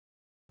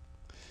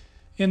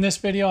In this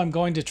video, I'm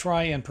going to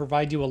try and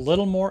provide you a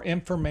little more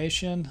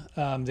information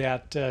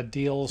that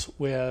deals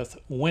with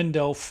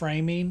window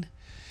framing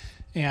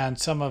and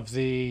some of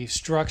the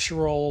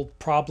structural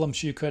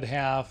problems you could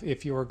have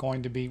if you were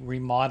going to be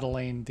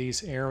remodeling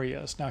these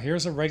areas. Now,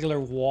 here's a regular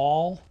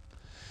wall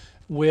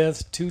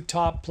with two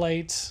top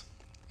plates,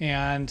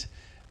 and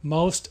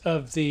most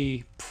of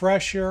the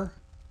pressure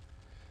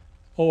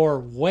or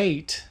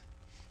weight,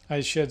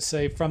 I should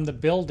say, from the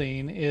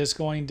building is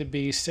going to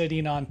be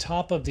sitting on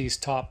top of these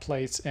top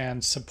plates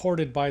and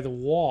supported by the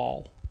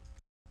wall.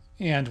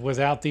 And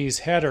without these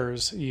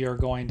headers, you're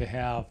going to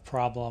have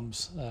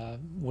problems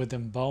with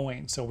them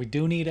bowing. So we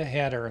do need a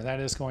header. That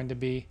is going to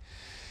be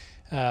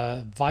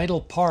a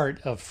vital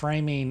part of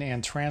framing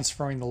and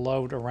transferring the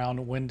load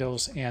around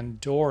windows and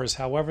doors.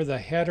 However, the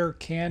header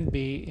can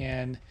be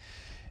in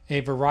a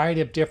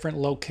variety of different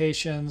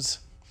locations.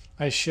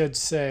 I should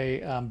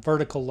say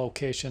vertical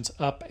locations,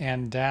 up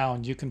and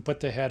down. You can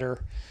put the header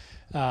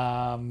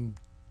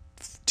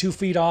 2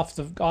 feet off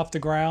the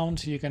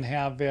ground. You can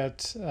have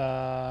it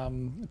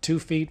 2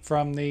 feet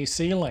from the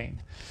ceiling.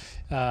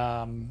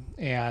 But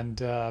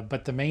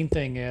the main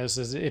thing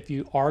is if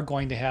you are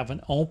going to have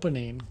an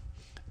opening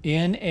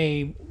in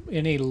a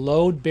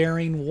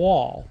load-bearing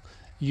wall,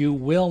 you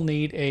will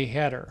need a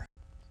header.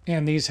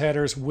 And these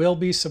headers will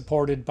be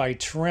supported by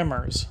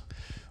trimmers,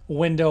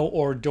 window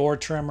or door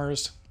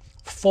trimmers,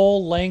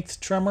 full-length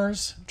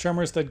trimmers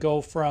that go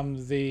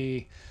from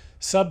the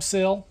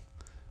subsill,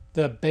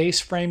 the base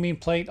framing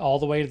plate, all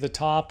the way to the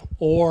top,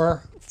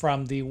 or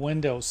from the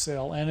window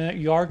sill. And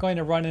you are going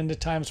to run into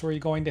times where you're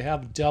going to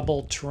have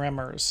double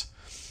trimmers.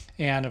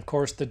 And of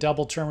course, the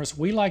double trimmers,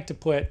 we like to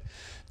put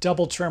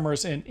double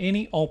trimmers in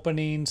any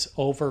openings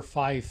over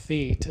 5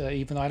 feet.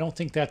 Even though I don't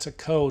think that's a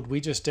code, we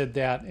just did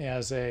that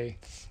as a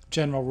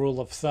general rule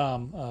of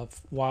thumb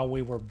while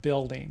we were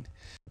building.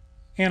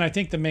 And I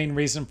think the main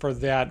reason for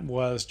that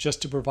was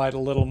just to provide a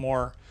little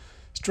more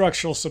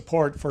structural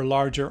support for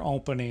larger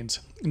openings.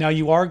 Now,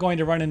 you are going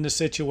to run into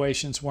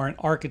situations where an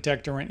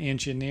architect or an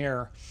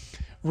engineer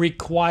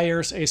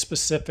requires a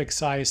specific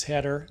size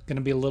header, going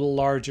to be a little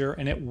larger,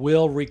 and it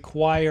will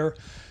require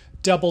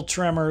double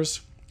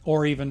trimmers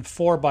or even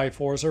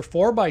 4x4s or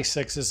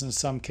 4x6s in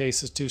some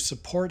cases to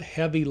support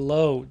heavy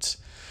loads.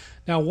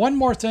 Now, one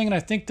more thing, and I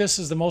think this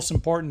is the most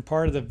important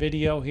part of the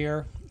video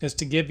here, is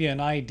to give you an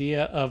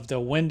idea of the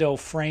window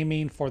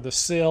framing for the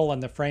sill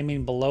and the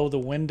framing below the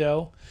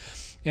window.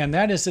 And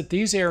that is that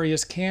these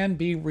areas can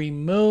be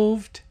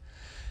removed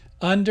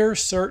under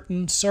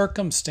certain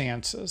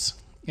circumstances.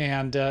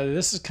 And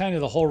this is kind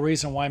of the whole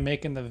reason why I'm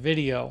making the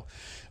video,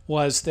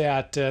 was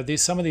that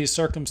some of these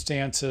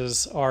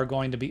circumstances are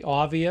going to be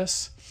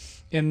obvious.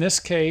 In this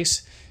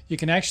case, you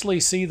can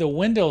actually see the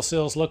window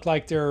sills look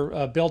like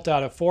they're built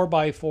out of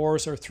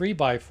 4x4s or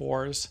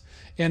 3x4s,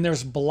 and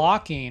there's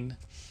blocking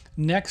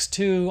next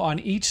to on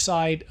each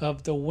side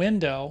of the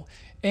window,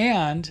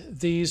 and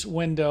these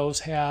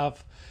windows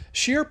have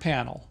shear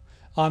panel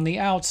on the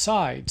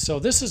outside. So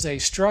this is a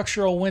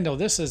structural window.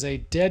 This is a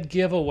dead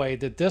giveaway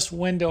that this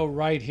window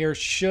right here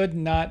should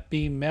not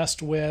be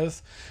messed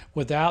with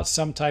without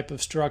some type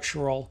of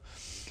structural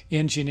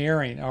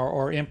engineering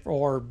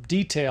or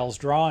details,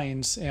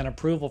 drawings, and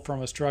approval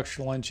from a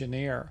structural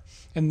engineer.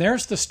 And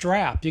there's the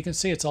strap. You can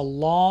see it's a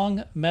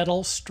long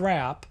metal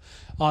strap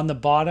on the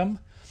bottom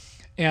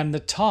and the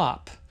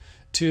top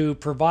to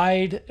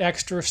provide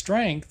extra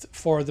strength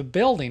for the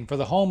building, for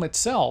the home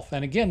itself.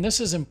 And again, this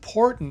is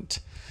important.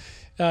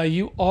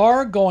 You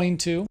are going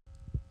to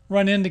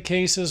run into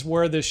cases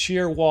where the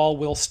shear wall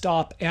will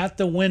stop at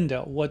the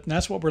window.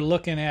 That's what we're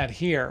looking at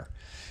here.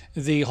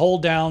 The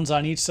hold downs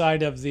on each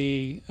side of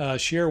the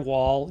shear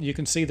wall, you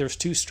can see there's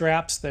two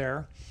straps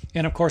there.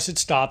 And of course, it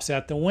stops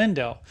at the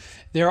window.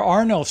 There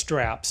are no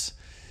straps,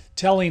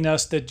 telling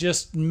us that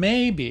just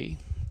maybe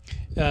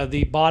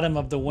the bottom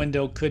of the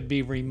window could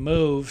be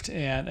removed,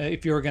 and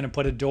if you were going to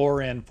put a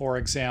door in, for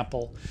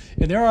example.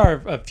 And there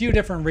are a few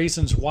different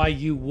reasons why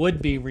you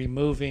would be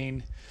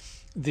removing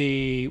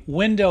the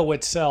window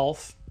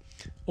itself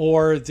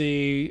or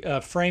the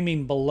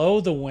framing below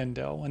the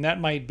window, and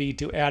that might be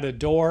to add a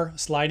door,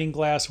 sliding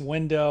glass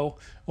window,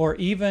 or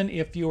even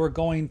if you were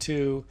going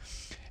to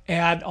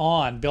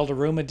build a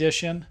room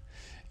addition,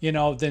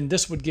 then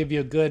this would give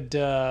you a good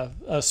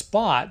a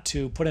spot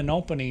to put an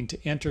opening to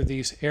enter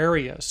these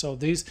areas. So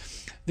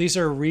these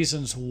are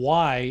reasons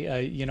why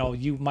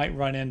you might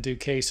run into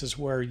cases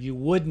where you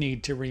would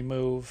need to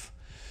remove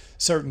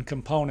certain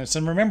components.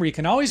 And remember, you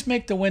can always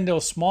make the window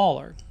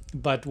smaller,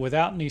 but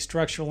without any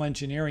structural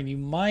engineering, you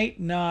might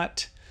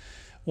not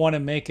want to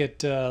make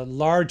it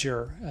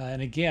larger.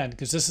 And again,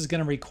 because this is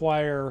going to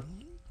require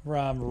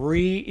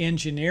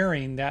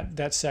re-engineering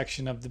that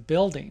section of the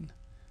building.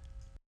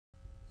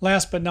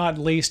 Last but not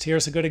least,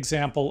 here's a good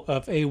example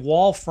of a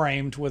wall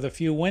framed with a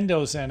few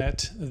windows in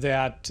it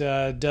that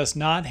does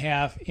not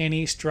have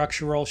any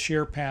structural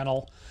shear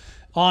panel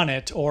on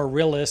it, or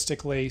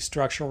realistically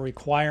structural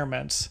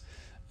requirements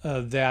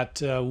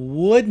that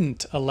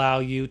wouldn't allow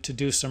you to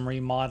do some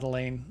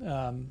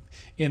remodeling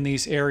in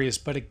these areas.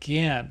 But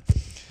again,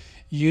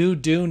 you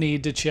do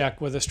need to check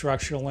with a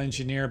structural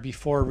engineer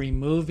before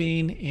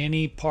removing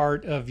any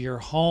part of your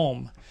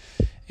home.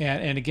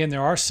 And again,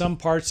 there are some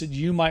parts that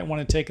you might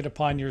want to take it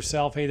upon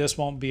yourself. Hey, this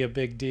won't be a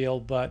big deal,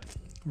 but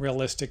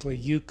realistically,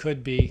 you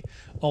could be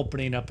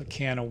opening up a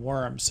can of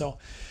worms. So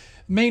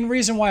main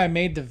reason why I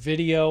made the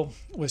video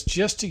was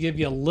just to give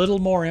you a little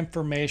more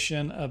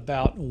information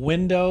about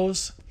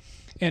windows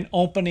and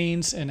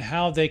openings and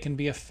how they can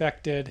be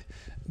affected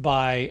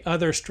by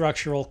other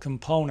structural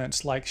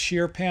components like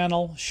shear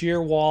panel,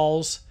 shear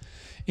walls,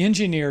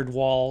 engineered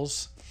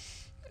walls,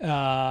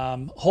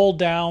 hold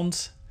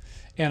downs,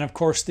 and of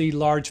course the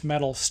large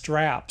metal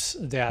straps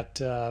that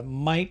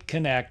might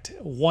connect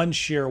one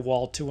shear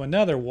wall to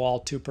another wall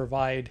to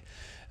provide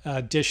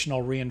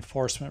additional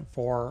reinforcement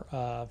for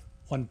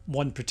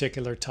one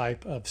particular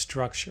type of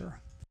structure.